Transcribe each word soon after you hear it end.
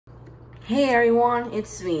Hey everyone,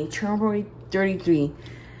 it's me, Chernobyl33,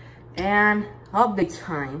 and update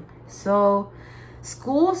time. So,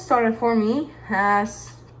 school started for me,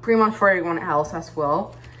 as pretty much for everyone else as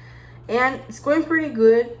well, and it's going pretty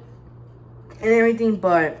good and everything.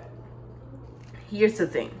 But here's the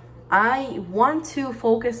thing: I want to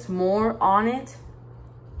focus more on it,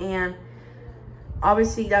 and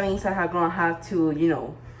obviously that means I'm gonna have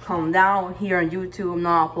to, calm down here on YouTube,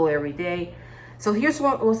 not upload every day. So here's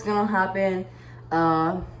what's gonna happen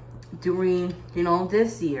during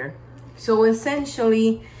this year. So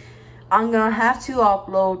essentially, I'm gonna have to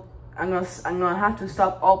upload. I'm gonna have to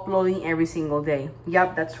stop uploading every single day.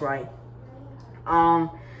 Yep, that's right. I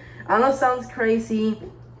know it sounds crazy,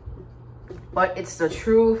 but it's the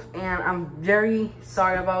truth, and I'm very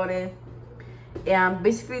sorry about it. And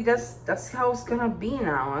basically that's how it's gonna be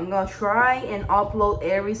now. I'm gonna try and upload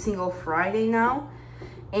every single Friday now.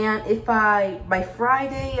 And if by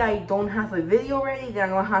Friday I don't have a video ready, then I'm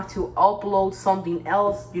gonna have to upload something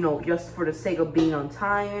else, just for the sake of being on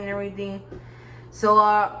time and everything. So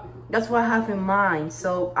that's what I have in mind.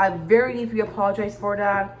 So I very deeply apologize for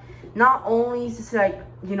that. Not only is this a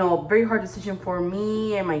very hard decision for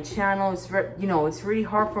me and my channel. It's it's really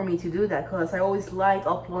hard for me to do that because I always like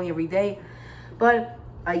uploading every day. But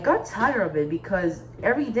I got tired of it because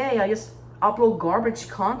every day I just upload garbage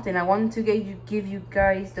content. I wanted to give you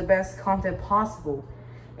guys the best content possible,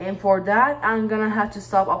 and for that I'm gonna have to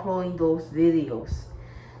stop uploading those videos.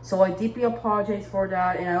 So I deeply apologize for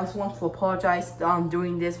that, and I also want to apologize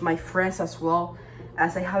during this my friends as well,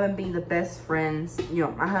 as I haven't been the best friends.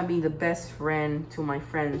 I haven't been the best friend to my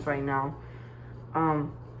friends right now. I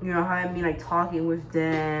haven't been talking with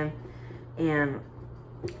them and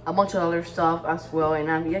a bunch of other stuff as well, and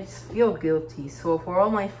I just feel guilty. So for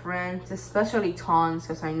all my friends, especially Tons,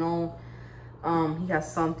 because I know he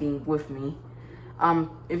has something with me.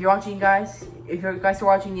 If you guys are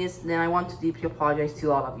watching this, then I want to deeply apologize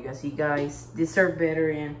to all of you, as you guys deserve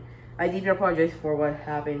better, and I deeply apologize for what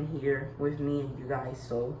happened here with me and you guys.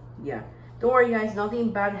 So yeah, don't worry guys,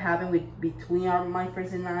 nothing bad happened between my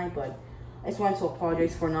friends and I, but I just want to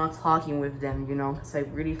apologize for not talking with them, because I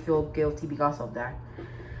really feel guilty because of that.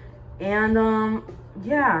 And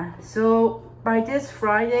yeah, so by this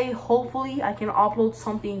Friday, hopefully I can upload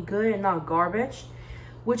something good and not garbage,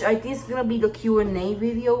 which I think is gonna be the Q&A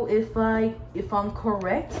video if I'm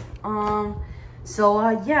correct. So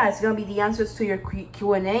yeah, it's gonna be the answers to your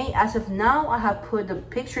Q&A. As of now, I have put the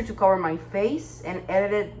picture to cover my face and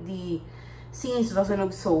edited the scenes so it doesn't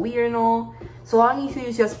look so weird and all. So all I need to do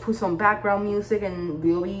is just put some background music, and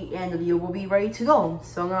the video will be ready to go.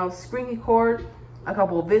 So I'm gonna screen record a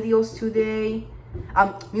couple of videos today,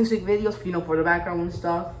 music videos, for the background and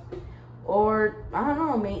stuff. Or I don't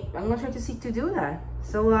know, I'm gonna try to do that.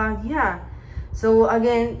 So yeah. So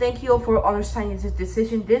again, thank you all for understanding this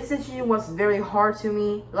decision. This decision was very hard to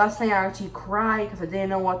me. Last night I actually cried because I didn't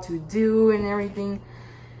know what to do and everything.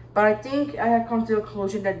 But I think I have come to the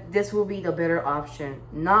conclusion that this will be the better option.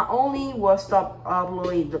 Not only will I stop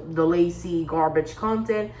uploading the lazy garbage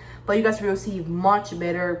content, but you guys will receive much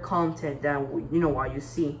better content than what you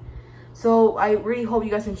see. So I really hope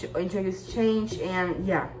you guys enjoy this change. And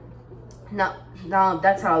yeah, now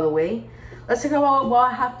that's out of the way, let's talk about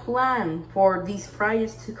what I have planned for these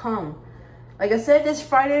Fridays to come. Like I said, this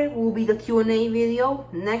Friday will be the Q&A video.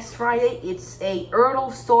 Next Friday, it's a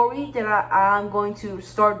Ertl story that I'm going to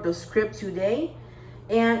start the script today.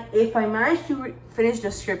 And if I manage to finish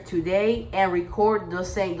the script today and record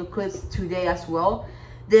the clips today as well,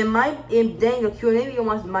 then the Q&A video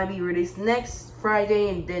might be released next Friday,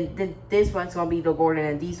 and then this one's gonna be the Gordon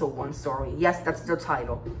and Diesel one story. Yes, that's the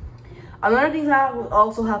title. Another thing that I will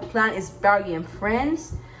also have planned is Barry and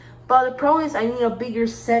Friends. But the problem is I need a bigger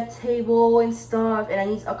set table and stuff, and I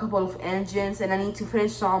need a couple of engines, and I need to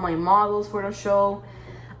finish some of my models for the show.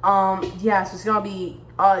 Yeah, so it's gonna be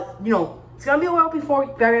it's gonna be a while before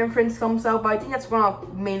Barry and Friends comes out, but I think that's what I'll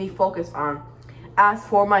mainly focus on. As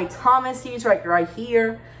for my Thomas series right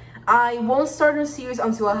here, I won't start the series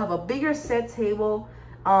until I have a bigger set table,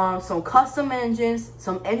 some custom engines,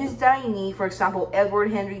 some engines that I need, for example,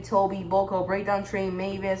 Edward, Henry, Toby, Boco, Breakdown Train,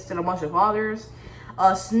 Mavis, and a bunch of others.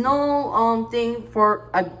 A snow thing for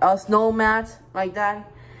a snow mat like that,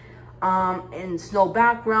 and snow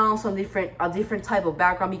background, a different type of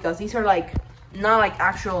background, because these are not like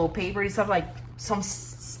actual paper. These are like some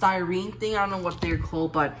styrene thing. I don't know what they're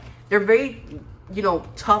called, but they're very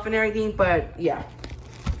tough and everything. But yeah.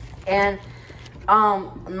 And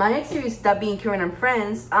my next series, that being Karen and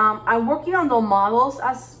Friends, I'm working on the models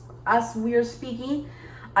as we are speaking.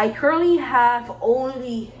 I currently have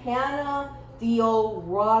only Hannah, Theo,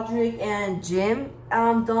 Roderick, and Jim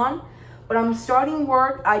done. But I'm starting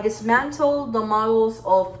work. I dismantled the models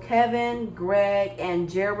of Kevin, Greg, and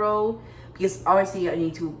Gerald because obviously I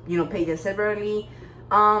need to, you know, pay them separately.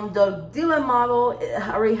 The Dylan model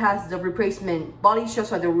already has the replacement body shell,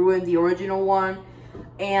 so I had to ruin the original one.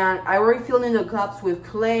 And I already filled in the gaps with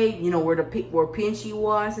clay, you know, where Pinchy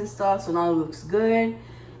was and stuff, so now it looks good.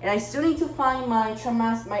 And I still need to find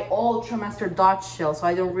my old Tremaster Dodge shell, so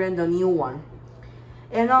I don't ruin the new one.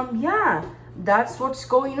 And yeah, that's what's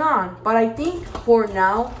going on. But I think for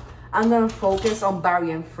now, I'm gonna focus on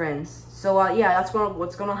Barry and Friends. So yeah, that's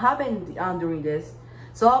what's gonna happen during this.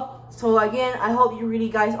 So again, I hope you really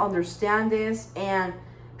guys understand this, and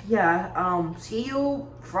yeah, see you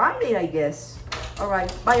Friday, I guess. All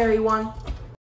right, bye everyone.